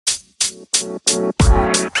Hello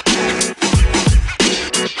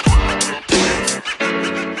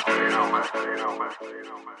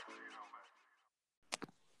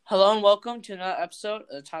and welcome to another episode of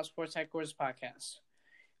the Top Sports Headquarters podcast.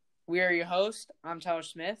 We are your hosts. I'm Tyler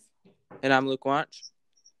Smith. And I'm Luke Watch.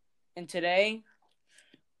 And today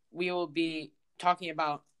we will be talking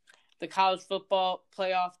about the college football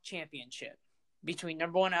playoff championship between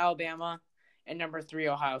number 1 Alabama and number 3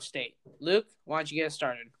 Ohio State. Luke, why don't you get us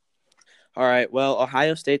started? All right. Well,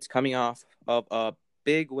 Ohio State's coming off of a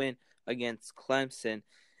big win against Clemson.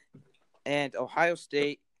 And Ohio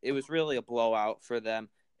State, it was really a blowout for them.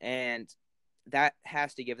 And that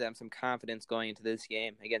has to give them some confidence going into this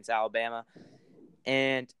game against Alabama.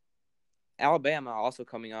 And Alabama also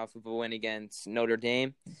coming off of a win against Notre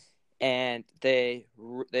Dame. And they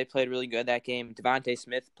played really good that game. Devontae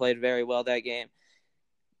Smith played very well that game.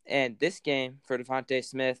 And this game for Devontae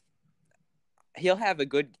Smith, he'll have a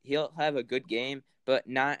good game, but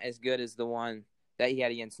not as good as the one that he had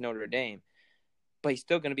against Notre Dame. But he's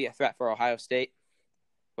still going to be a threat for Ohio State.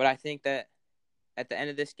 But I think that at the end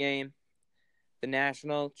of this game, the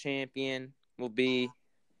national champion will be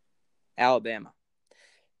Alabama.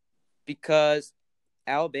 Because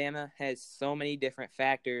Alabama has so many different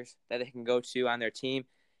factors that they can go to on their team.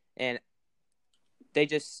 And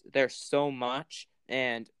there's so much.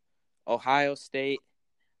 And Ohio State's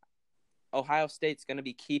going to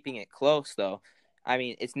be keeping it close, though. I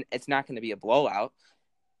mean, it's not going to be a blowout.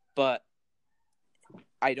 But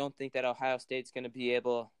I don't think that Ohio State's going to be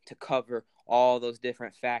able to cover all those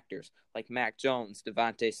different factors like Mac Jones,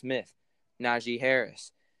 Devontae Smith, Najee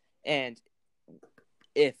Harris. And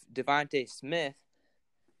if Devontae Smith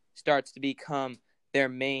starts to become their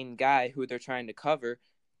main guy who they're trying to cover,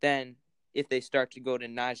 then if they start to go to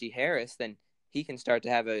Najee Harris, then he can start to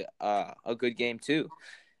have a good game too.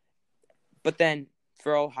 But then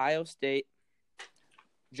for Ohio State,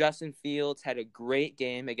 Justin Fields had a great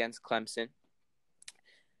game against Clemson.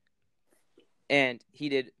 And he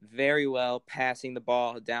did very well passing the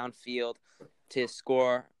ball downfield to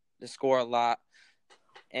score a lot.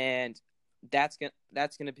 And that's gonna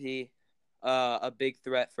be a big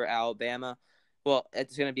threat for Alabama. Well,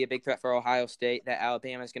 it's going to be a big threat for Ohio State that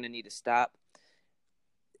Alabama is going to need to stop.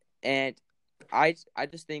 And I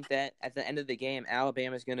just think that at the end of the game,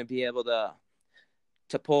 Alabama is going to be able to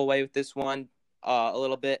pull away with this one a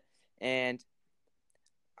little bit. And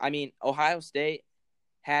I mean, Ohio State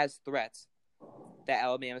has threats that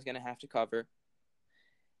Alabama is going to have to cover.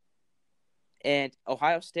 And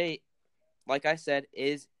Ohio State, like I said,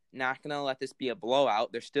 is not going to let this be a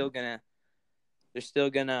blowout. They're still gonna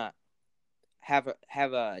have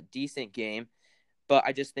a decent game, but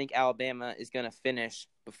I just think Alabama is gonna finish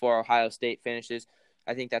before Ohio State finishes.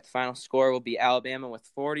 I think that the final score will be Alabama with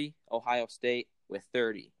 40, Ohio State with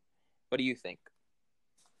 30. What do you think?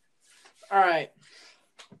 All right.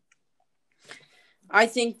 I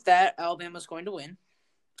think that Alabama's going to win.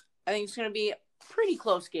 I think it's going to be a pretty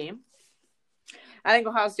close game. I think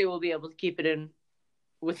Ohio State will be able to keep it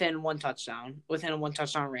within a one touchdown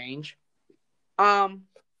range. I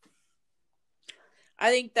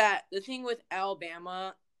think that the thing with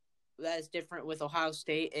Alabama that is different with Ohio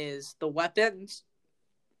State is the weapons.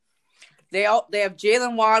 They have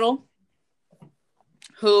Jalen Waddle,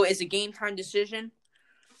 who is a game time decision,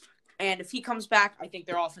 and if he comes back, I think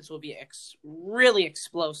their offense will be really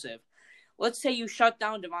explosive. Let's say you shut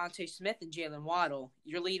down Devontae Smith and Jalen Waddle,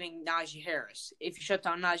 you're leaving Najee Harris. If you shut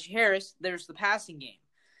down Najee Harris, there's the passing game.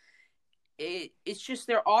 It's just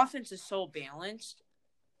their offense is so balanced.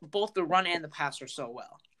 Both the run and the pass are so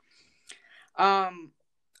well.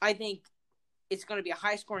 I think it's going to be a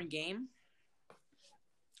high-scoring game.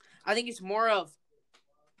 I think the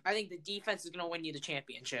defense is going to win you the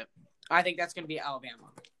championship. I think that's going to be Alabama.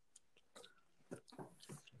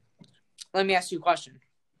 Let me ask you a question.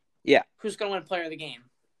 Yeah. Who's going to win player of the game?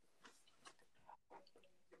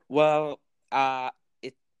 Well, I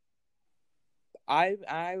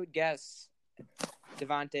would guess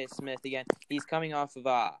Devontae Smith again. He's coming off of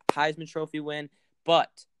a Heisman Trophy win,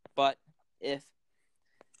 but if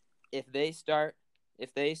they start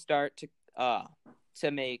to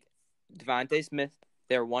make Devontae Smith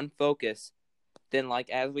their one focus, then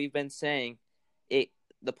as we've been saying,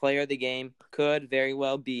 the player of the game could very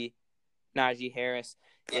well be Najee Harris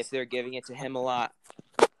if they're giving it to him a lot.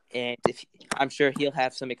 And I'm sure he'll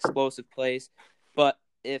have some explosive plays. But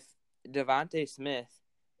if Devontae Smith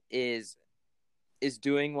is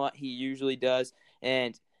doing what he usually does,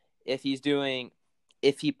 and if he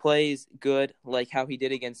plays good like how he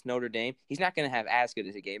did against Notre Dame, he's not going to have as good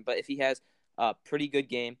as a game. But if he has a pretty good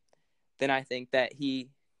game, then I think that he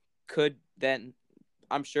could then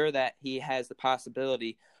I'm sure that he has the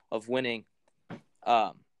possibility of winning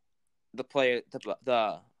the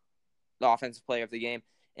offensive player of the game.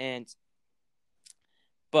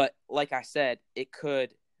 But like I said, it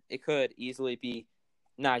could easily be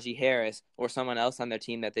Najee Harris or someone else on their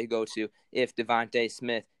team that they go to if Devontae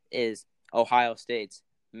Smith is Ohio State's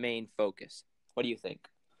main focus. What do you think?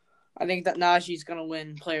 I think that Najee's going to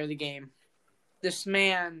win player of the game. This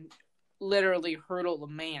man literally hurdled a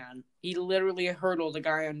man. He literally hurdled a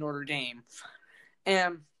guy on Notre Dame.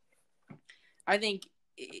 And I think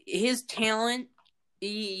his talent,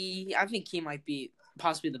 I think he might be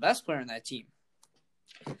possibly the best player on that team.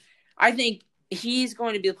 I think he's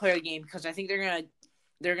going to be the player of the game because I think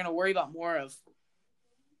they're gonna worry about more of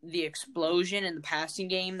the explosion in the passing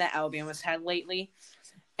game that Alabama's had lately,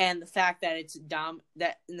 and the fact that it's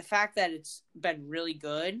been really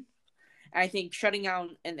good. I think shutting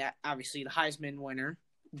down, and that obviously the Heisman winner,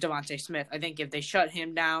 Devontae Smith, I think if they shut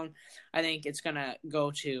him down, I think it's going to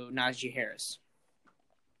go to Najee Harris.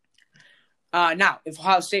 Now, if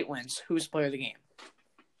Ohio State wins, who's player of the game?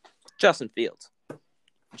 Justin Fields.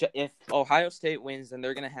 If Ohio State wins, then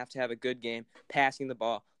they're going to have a good game passing the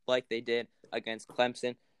ball like they did against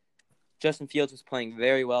Clemson. Justin Fields was playing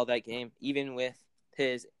very well that game, even with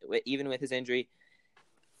his injury.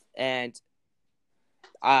 And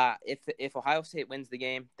if Ohio State wins the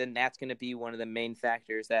game, then that's going to be one of the main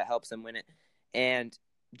factors that helps them win it. And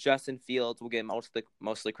Justin Fields will get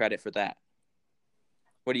mostly credit for that.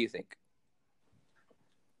 What do you think?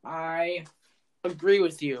 I agree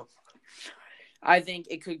with you. I think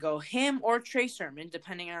it could go him or Trey Sermon,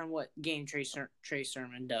 depending on what game Trey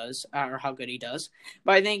Sermon does or how good he does.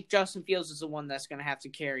 But I think Justin Fields is the one that's going to have to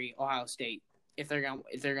carry Ohio State if they're going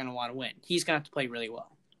to want to win. He's going to have to play really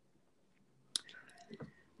well.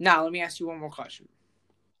 Now, let me ask you one more question.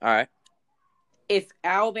 All right. If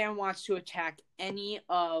Alabama wants to attack any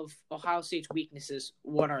of Ohio State's weaknesses,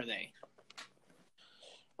 what are they?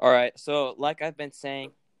 All right. So, like I've been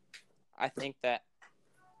saying, I think that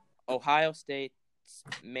Ohio State's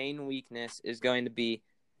main weakness is going to be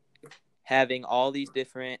having all these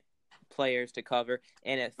different players to cover,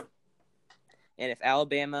 and if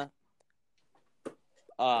Alabama,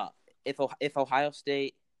 if Ohio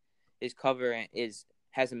State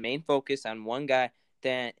has a main focus on one guy,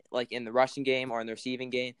 then like in the rushing game or in the receiving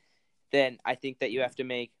game, then I think that you have to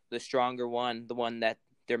make the stronger one the one that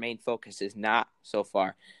their main focus is not so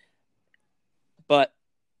far. But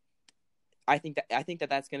I think that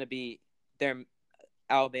that's going to be one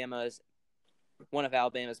of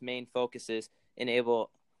Alabama's main focuses and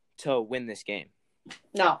able to win this game.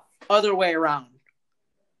 Now, other way around,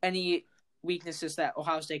 any weaknesses that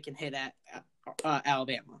Ohio State can hit at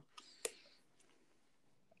Alabama?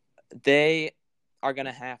 They are going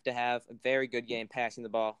to have a very good game passing the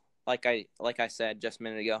ball. Like I said just a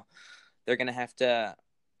minute ago, they're going to have to.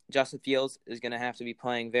 Justin Fields is going to have to be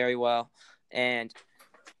playing very well, and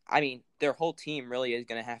I mean, their whole team really is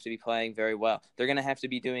going to have to be playing very well. They're going to have to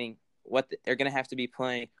be doing they're going to have to be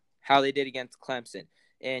playing how they did against Clemson.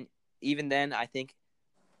 And even then, I think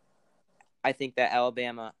that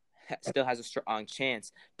Alabama still has a strong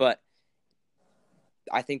chance. But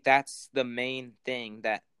I think that's the main thing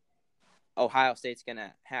that Ohio State's going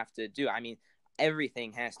to have to do. I mean,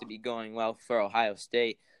 everything has to be going well for Ohio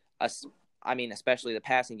State. Especially the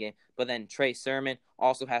passing game. But then Trey Sermon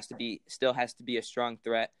also still has to be a strong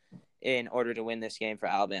threat in order to win this game for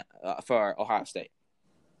Ohio State.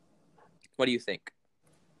 What do you think?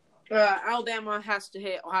 Alabama has to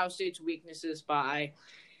hit Ohio State's weaknesses by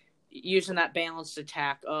using that balanced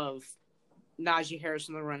attack of Najee Harris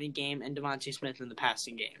in the running game and Devontae Smith in the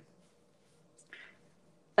passing game.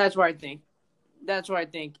 That's where I think.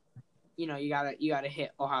 You gotta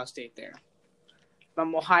hit Ohio State there.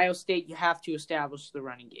 From Ohio State, you have to establish the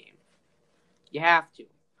running game. You have to.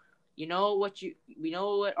 We know what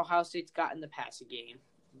Ohio State's got in the passing game.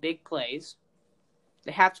 Big plays.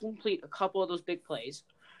 They have to complete a couple of those big plays,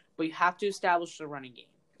 but you have to establish the running game.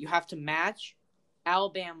 You have to match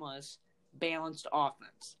Alabama's balanced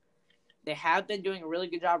offense. They have been doing a really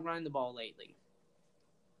good job running the ball lately,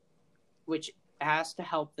 which has to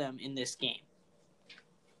help them in this game.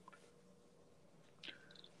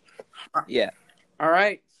 Yeah. All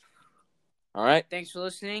right. Thanks for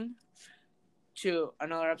listening to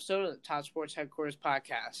another episode of the Top Sports Headquarters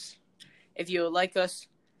podcast. If you would like us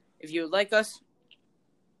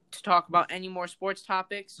to talk about any more sports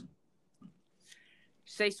topics,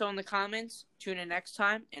 say so in the comments. Tune in next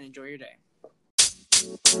time and enjoy your day.